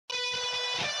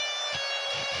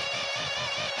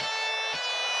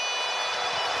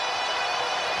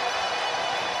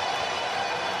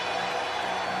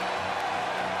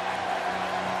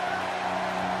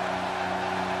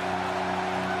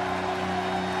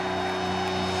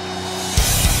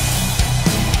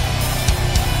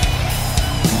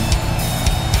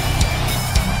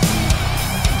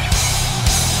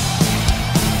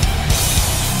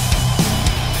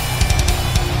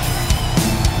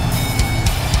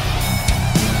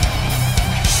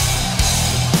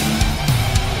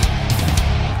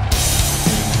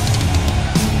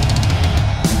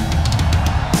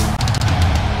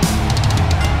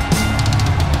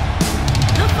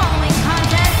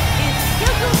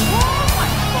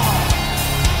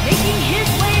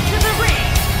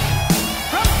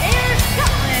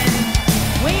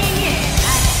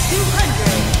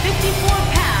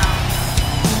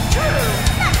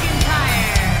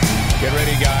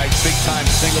big-time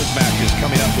singles matches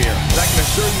coming up here. And I can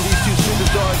assure you these two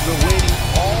superstars have been waiting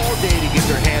all day to get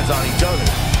their hands on each other.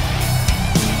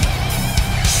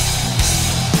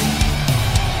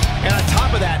 And on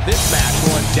top of that, this match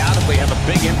will undoubtedly have a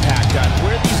big impact on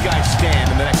where these guys stand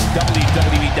in the next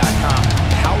WWE.com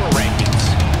Power Rankings.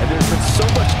 And there's been so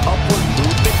much upward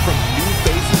movement from new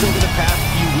faces over the past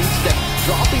few weeks that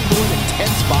dropping more than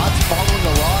 10 spots following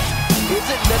a loss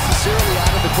isn't necessarily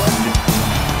out of the question.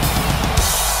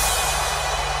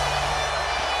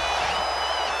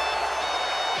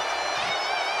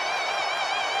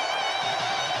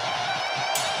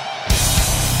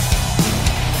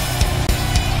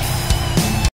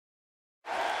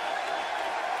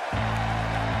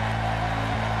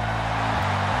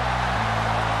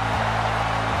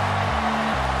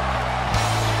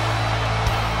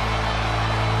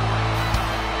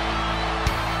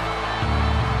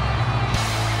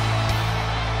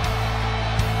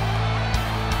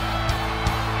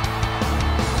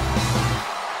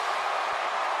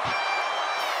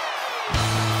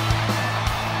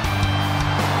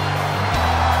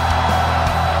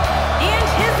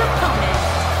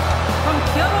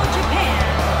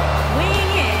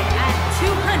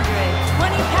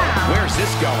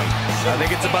 I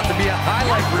think it's about to be a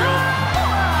highlight reel.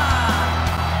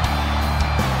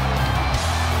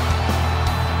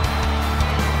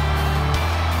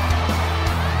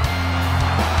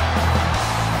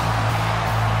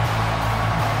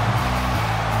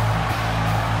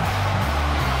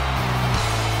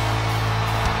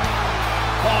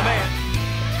 Oh, man.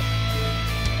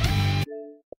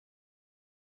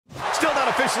 Still not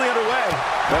officially underway.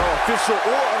 No, official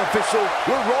or unofficial,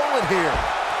 we're rolling here.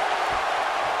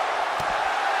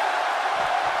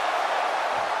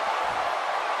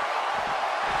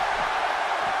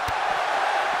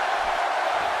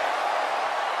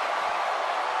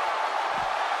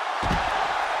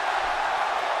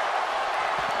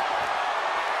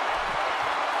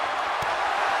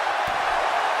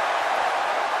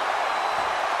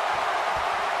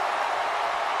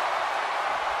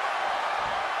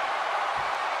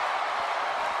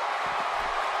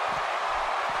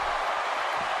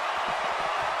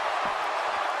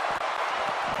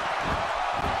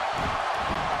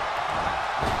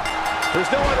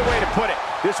 There's no other way to put it.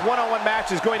 This one-on-one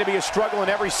match is going to be a struggle in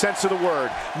every sense of the word.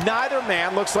 Neither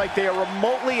man looks like they are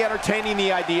remotely entertaining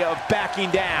the idea of backing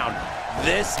down.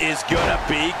 This is gonna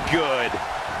be good.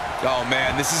 Oh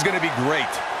man, this is gonna be great.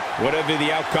 Whatever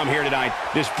the outcome here tonight,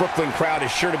 this Brooklyn crowd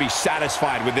is sure to be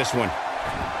satisfied with this one.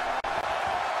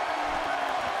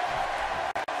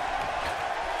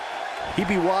 He'd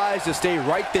be wise to stay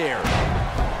right there.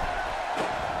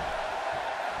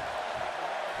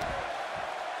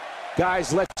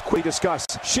 Guys, let's quickly discuss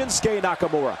Shinsuke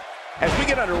Nakamura. As we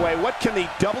get underway, what can the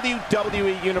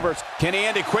WWE Universe... Can he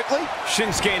end it quickly?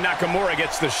 Shinsuke Nakamura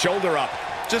gets the shoulder up.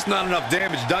 Just not enough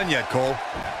damage done yet, Cole.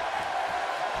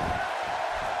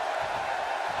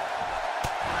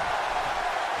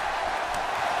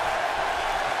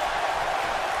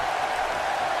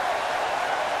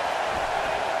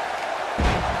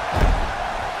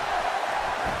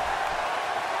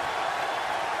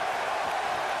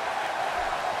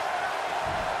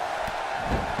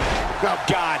 Oh,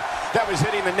 God, that was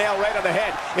hitting the nail right on the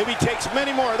head. If he takes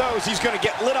many more of those, he's going to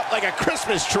get lit up like a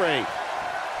Christmas tree.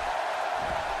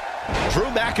 Drew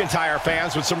McIntyre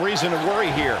fans with some reason to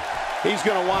worry here. He's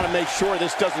going to want to make sure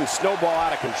this doesn't snowball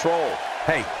out of control.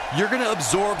 Hey, you're going to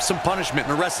absorb some punishment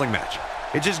in a wrestling match.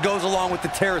 It just goes along with the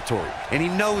territory, and he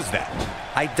knows that.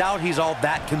 I doubt he's all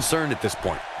that concerned at this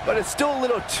point. But it's still a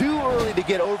little too early to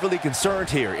get overly concerned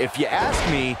here. If you ask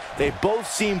me, they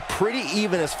both seem pretty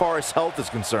even as far as health is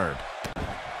concerned.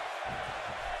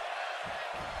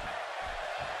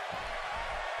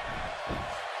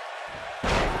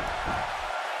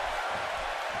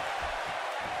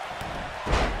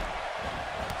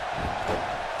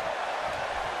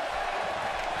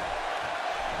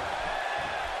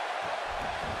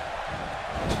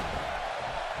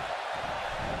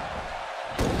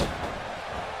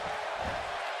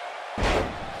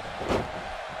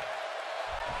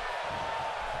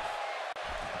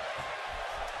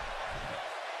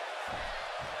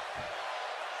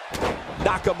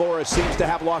 Nakamura seems to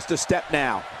have lost a step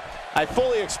now. I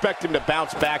fully expect him to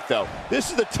bounce back, though. This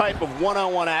is the type of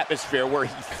one-on-one atmosphere where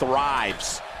he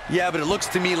thrives. Yeah, but it looks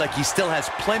to me like he still has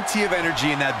plenty of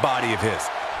energy in that body of his.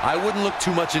 I wouldn't look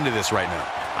too much into this right now.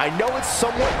 I know it's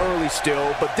somewhat early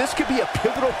still, but this could be a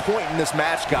pivotal point in this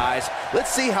match, guys.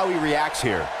 Let's see how he reacts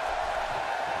here.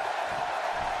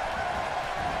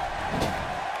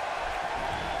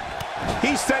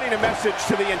 He's sending a message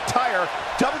to the entire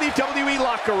WWE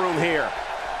locker room here.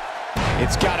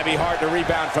 It's got to be hard to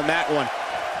rebound from that one.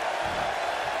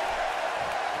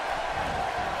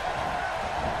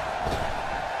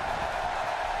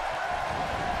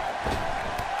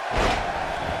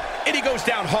 And he goes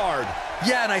down hard.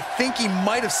 Yeah, and I think he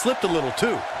might have slipped a little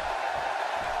too.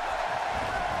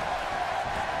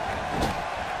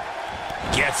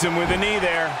 Gets him with a knee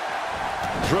there.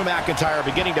 Drew McIntyre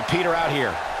beginning to peter out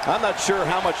here. I'm not sure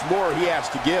how much more he has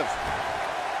to give.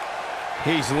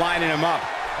 He's lining him up.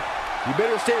 You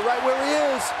better stay right where he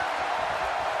is.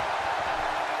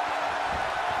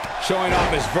 Showing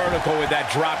off his vertical with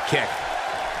that drop kick.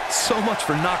 So much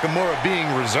for Nakamura being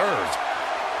reserved.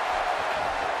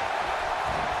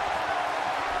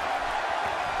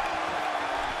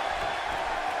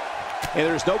 And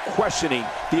there's no questioning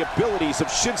the abilities of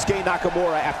Shinsuke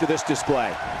Nakamura after this display.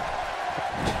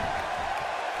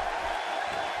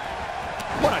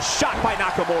 What a shot by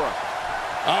Nakamura.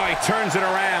 Oh, he turns it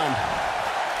around.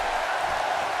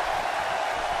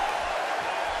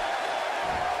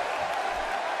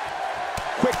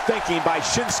 Quick thinking by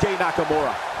Shinsuke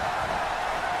Nakamura.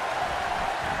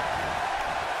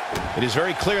 It is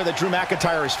very clear that Drew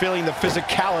McIntyre is feeling the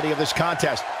physicality of this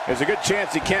contest. There's a good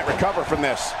chance he can't recover from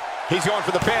this. He's going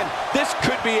for the pin. This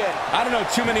could be it. I don't know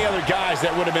too many other guys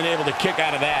that would have been able to kick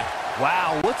out of that.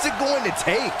 Wow, what's it going to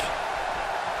take?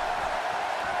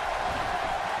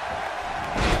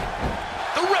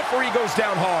 The referee goes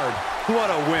down hard. What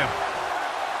a wimp.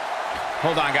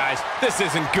 Hold on, guys. This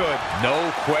isn't good. No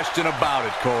question about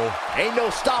it, Cole. Ain't no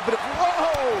stopping it.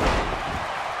 Whoa!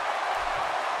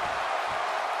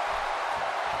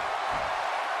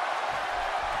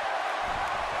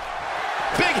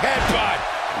 Big headbutt.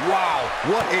 Wow,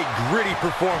 what a gritty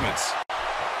performance.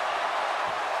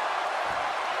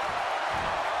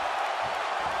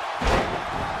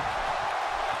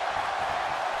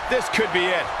 This could be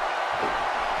it.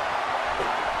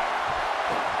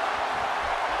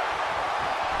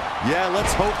 Yeah,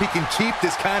 let's hope he can keep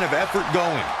this kind of effort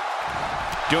going.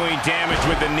 Doing damage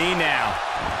with the knee now.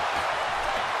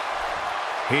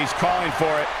 He's calling for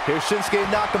it. Here's Shinsuke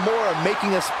Nakamura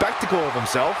making a spectacle of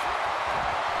himself.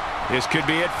 This could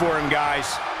be it for him,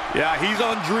 guys. Yeah, he's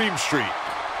on Dream Street.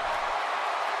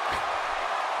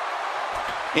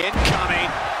 Incoming.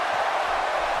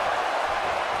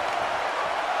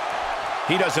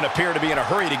 He doesn't appear to be in a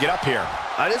hurry to get up here.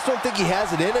 I just don't think he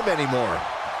has it in him anymore.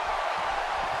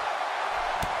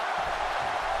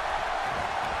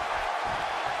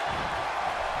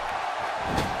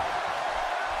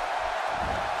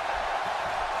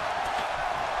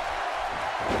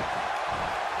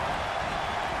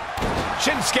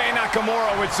 Shinsuke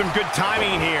Nakamura with some good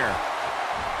timing here.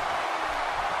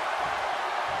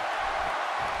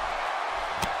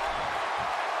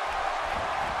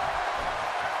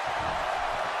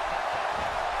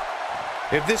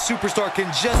 If this superstar can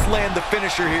just land the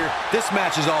finisher here, this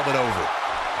match is all but over.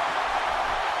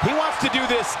 He wants to do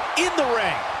this in the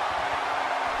ring.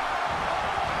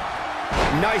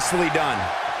 Nicely done.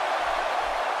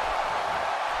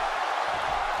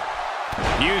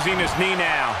 Using his knee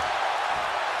now.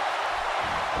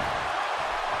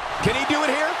 Can he do it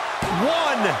here?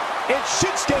 One! And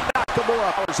Shinsuke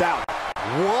Nakamura powers out.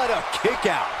 What a kick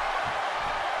out.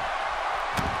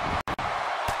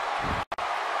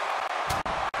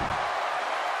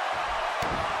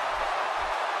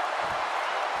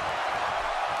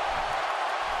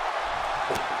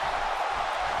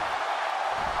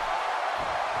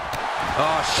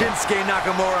 Oh, Shinsuke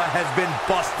Nakamura has been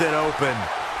busted open.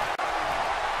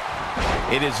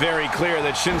 It is very clear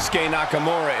that Shinsuke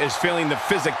Nakamura is feeling the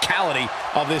physicality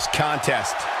of this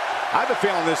contest. I have a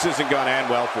feeling this isn't going to end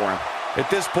well for him.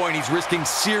 At this point, he's risking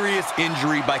serious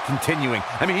injury by continuing.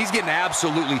 I mean, he's getting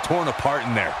absolutely torn apart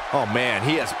in there. Oh, man,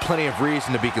 he has plenty of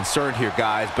reason to be concerned here,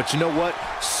 guys. But you know what?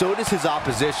 So does his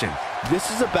opposition. This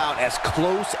is about as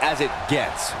close as it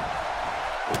gets.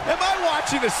 Am I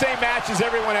watching the same match as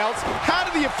everyone else? How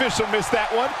did the official miss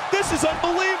that one? This is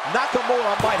unbelievable.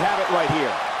 Nakamura might have it right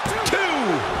here. 2!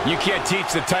 You can't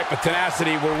teach the type of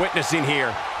tenacity we're witnessing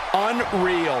here.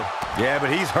 Unreal. Yeah,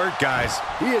 but he's hurt, guys.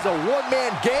 He is a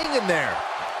one-man gang in there.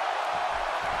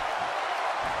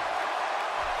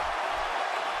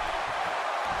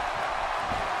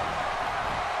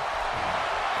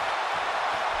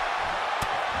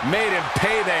 Made him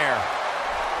pay there.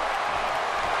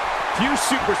 Few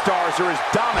superstars are as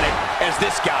dominant as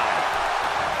this guy.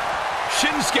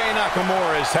 Shinsuke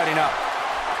Nakamura is heading up.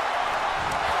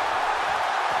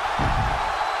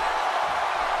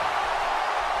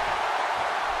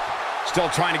 Still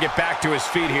trying to get back to his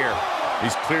feet here.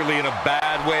 He's clearly in a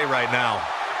bad way right now.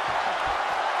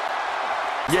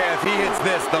 Yeah, if he hits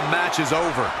this, the match is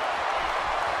over.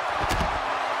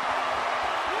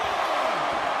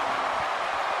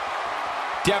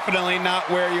 Definitely not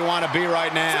where you want to be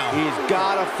right now. He's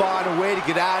got to find a way to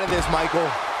get out of this, Michael.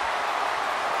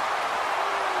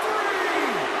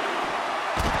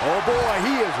 Oh, boy,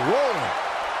 he is rolling.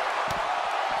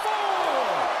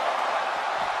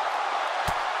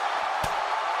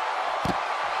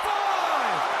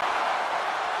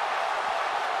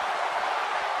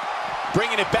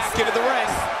 Bringing it back into the ring.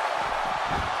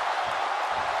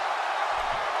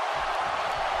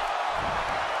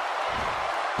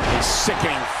 A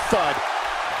sickening thud.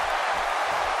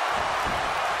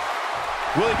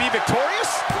 Will he be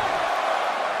victorious?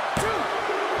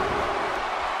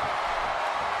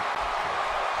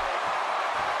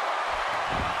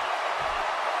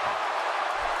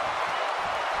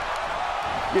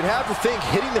 You'd have to think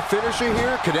hitting the finisher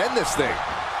here could end this thing.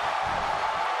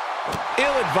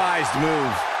 Ill-advised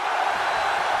move.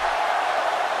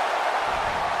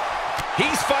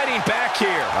 He's fighting back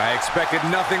here. I expected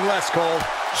nothing less, Cole.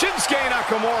 Shinsuke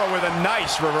Nakamura with a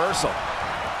nice reversal.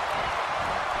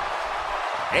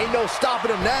 Ain't no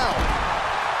stopping him now.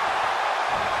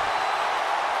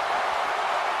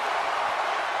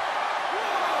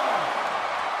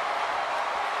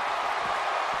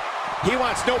 He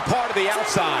wants no part of the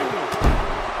outside.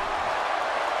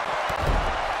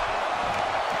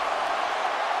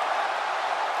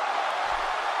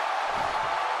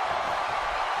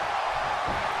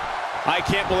 I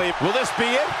can't believe. Will this be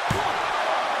it?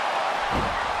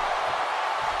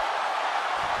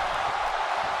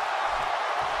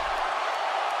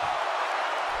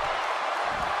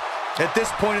 At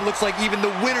this point, it looks like even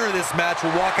the winner of this match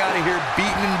will walk out of here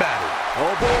beaten and battered.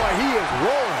 Oh, boy, he is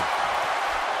rolling.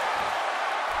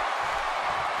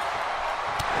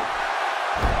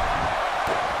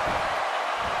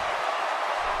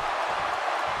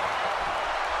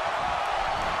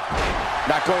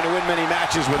 Not going to win many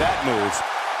matches with that move.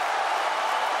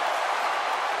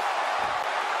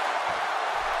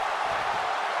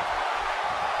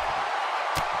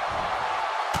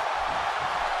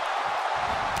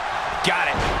 Got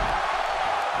it.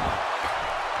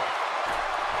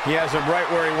 He has him right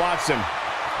where he wants him.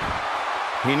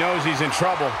 He knows he's in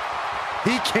trouble.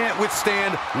 He can't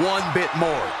withstand one bit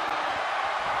more.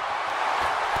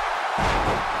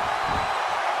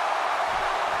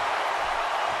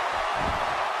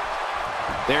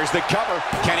 There's the cover.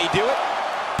 Can he do it?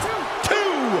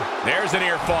 Two! There's an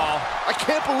ear fall. I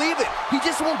can't believe it. He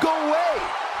just won't go away.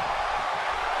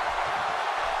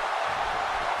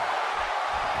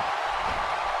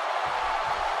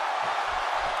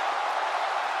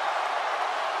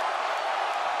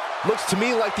 Looks to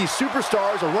me like these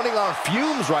superstars are running on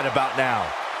fumes right about now.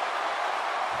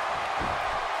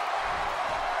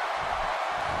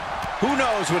 Who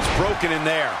knows what's broken in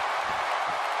there?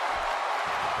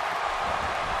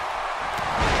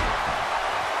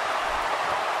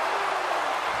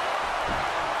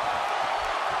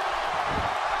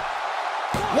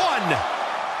 One,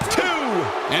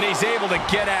 two, And he's able to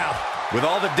get out. With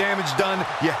all the damage done,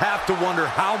 you have to wonder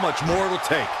how much more it'll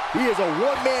take. He is a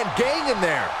one-man gang in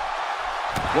there.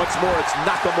 Once more, it's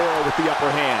Nakamura with the upper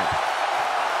hand.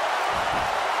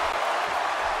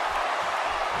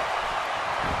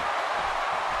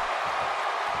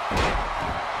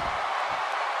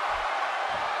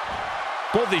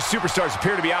 Both these superstars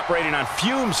appear to be operating on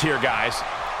fumes here, guys.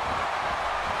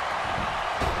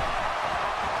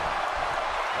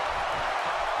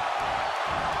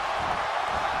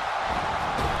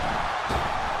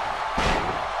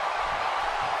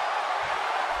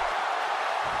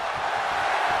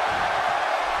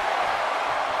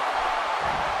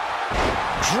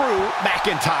 Drew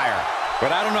McIntyre.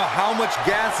 But I don't know how much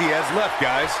gas he has left,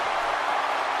 guys.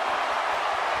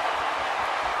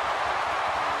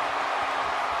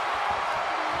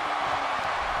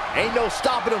 Ain't no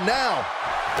stopping him now.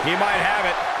 He might have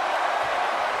it.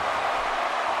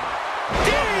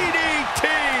 DDT!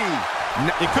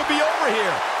 It could be over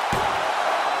here.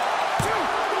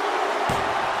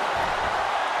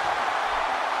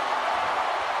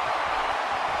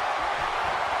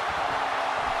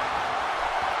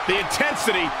 The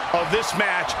intensity of this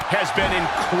match has been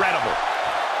incredible.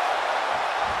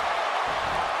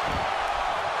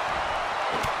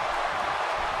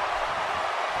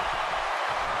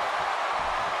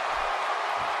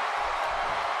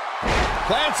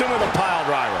 Plants him with a pile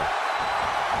driver.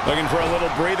 Looking for a little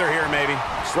breather here, maybe.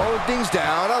 Slowing things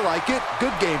down. I like it.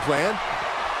 Good game plan.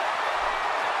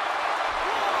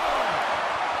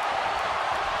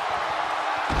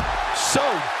 So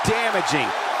damaging.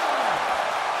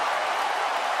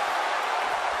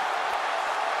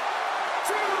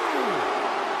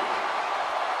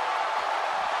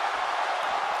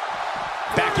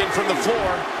 Back in from the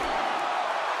floor.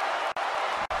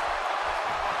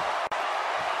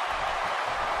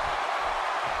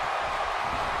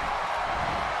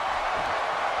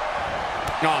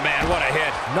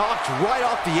 knocked right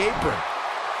off the apron.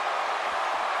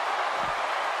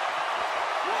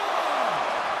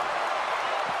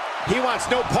 He wants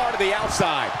no part of the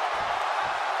outside.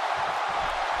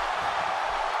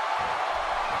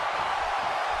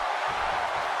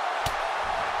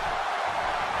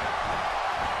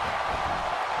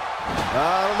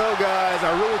 I don't know, guys.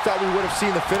 I really thought we would have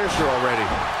seen the finisher already.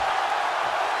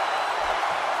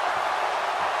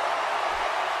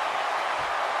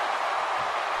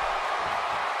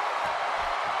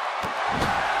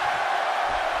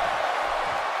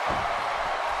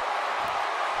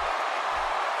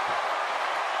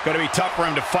 Going to be tough for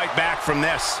him to fight back from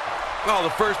this. Well,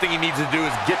 the first thing he needs to do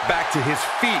is get back to his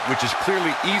feet, which is clearly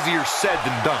easier said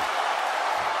than done.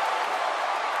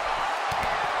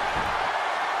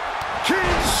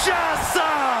 Kinshasa!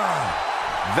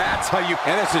 That's how you...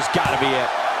 And this has got to be it.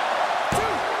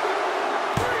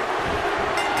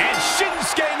 And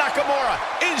Shinsuke Nakamura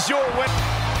is your winner.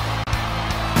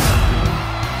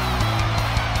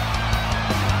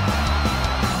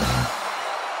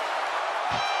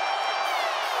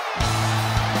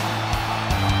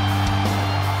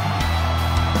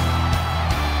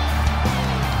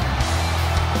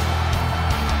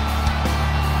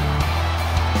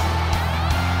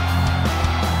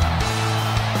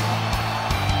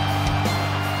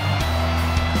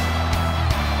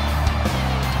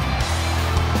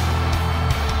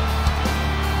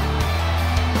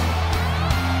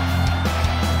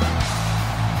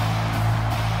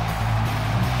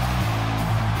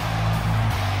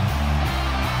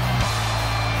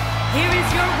 Here is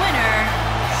your winner,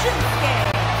 Shinsuke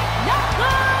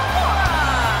Nakamura.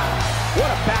 What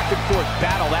a back-and-forth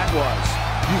battle that was.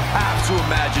 You have to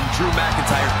imagine Drew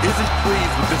McIntyre isn't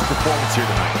pleased with this performance here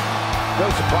tonight.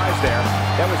 No surprise there.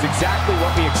 That was exactly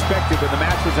what we expected when the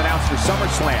match was announced for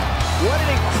SummerSlam. What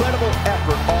an incredible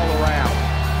effort all around.